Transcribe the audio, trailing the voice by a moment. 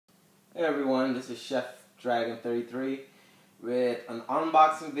Hey everyone, this is Chef Dragon 33 with an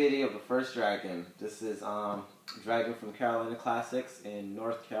unboxing video of the first dragon. This is Dragon from Carolina Classics in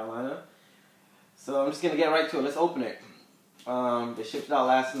North Carolina. So I'm just gonna get right to it. Let's open it. They shipped it out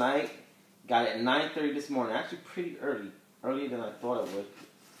last night. Got it at 9:30 this morning. Actually pretty early, earlier than I thought it would.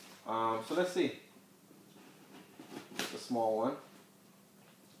 So let's see. It's a small one.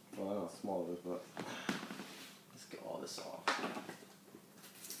 Well, I don't know how small it is, but let's get all this off.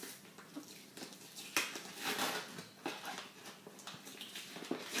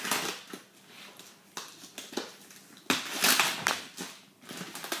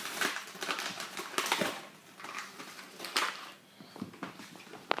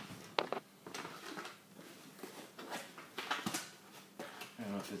 I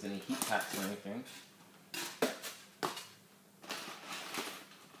don't know if there's any heat packs or anything.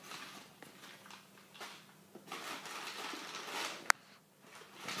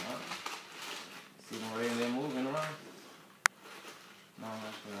 See them right in there moving around? No,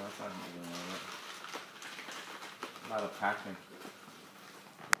 actually, no, it's not moving around. A lot of packing.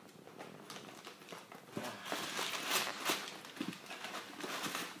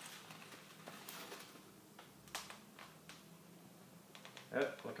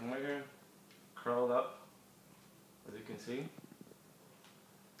 Yep, looking right here. Curled up, as you can see.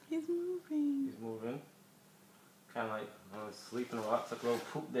 He's moving. He's moving. Kind of like sleeping a lot. It's like a little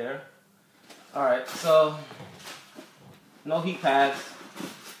poop there. Alright, so no heat pads.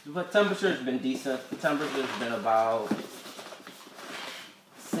 But temperature has been decent. The temperature has been about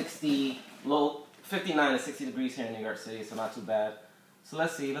 59 to 60 degrees here in New York City, so not too bad. So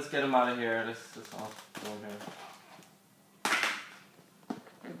let's see, let's get him out of here. Let's all go in here.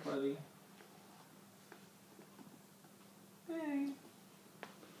 Hey, buddy. Hey.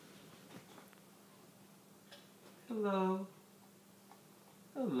 Hello.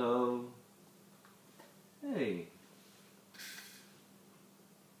 Hello. Hey.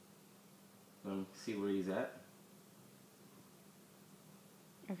 Let me see where he's at.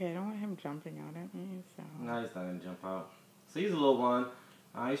 Okay, I don't want him jumping out at me, so... No, he's not going to jump out. So he's a little one.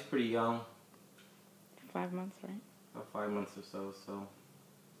 He's pretty young. 5 months, right? About 5 months or so, so...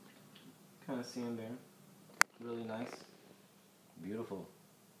 Kind of see him there. Really nice. Beautiful.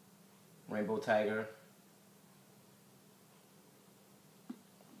 Rainbow tiger.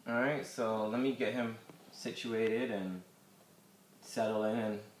 Alright, so let me get him situated and settle in,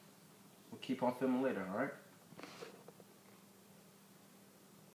 and we'll keep on filming later, alright?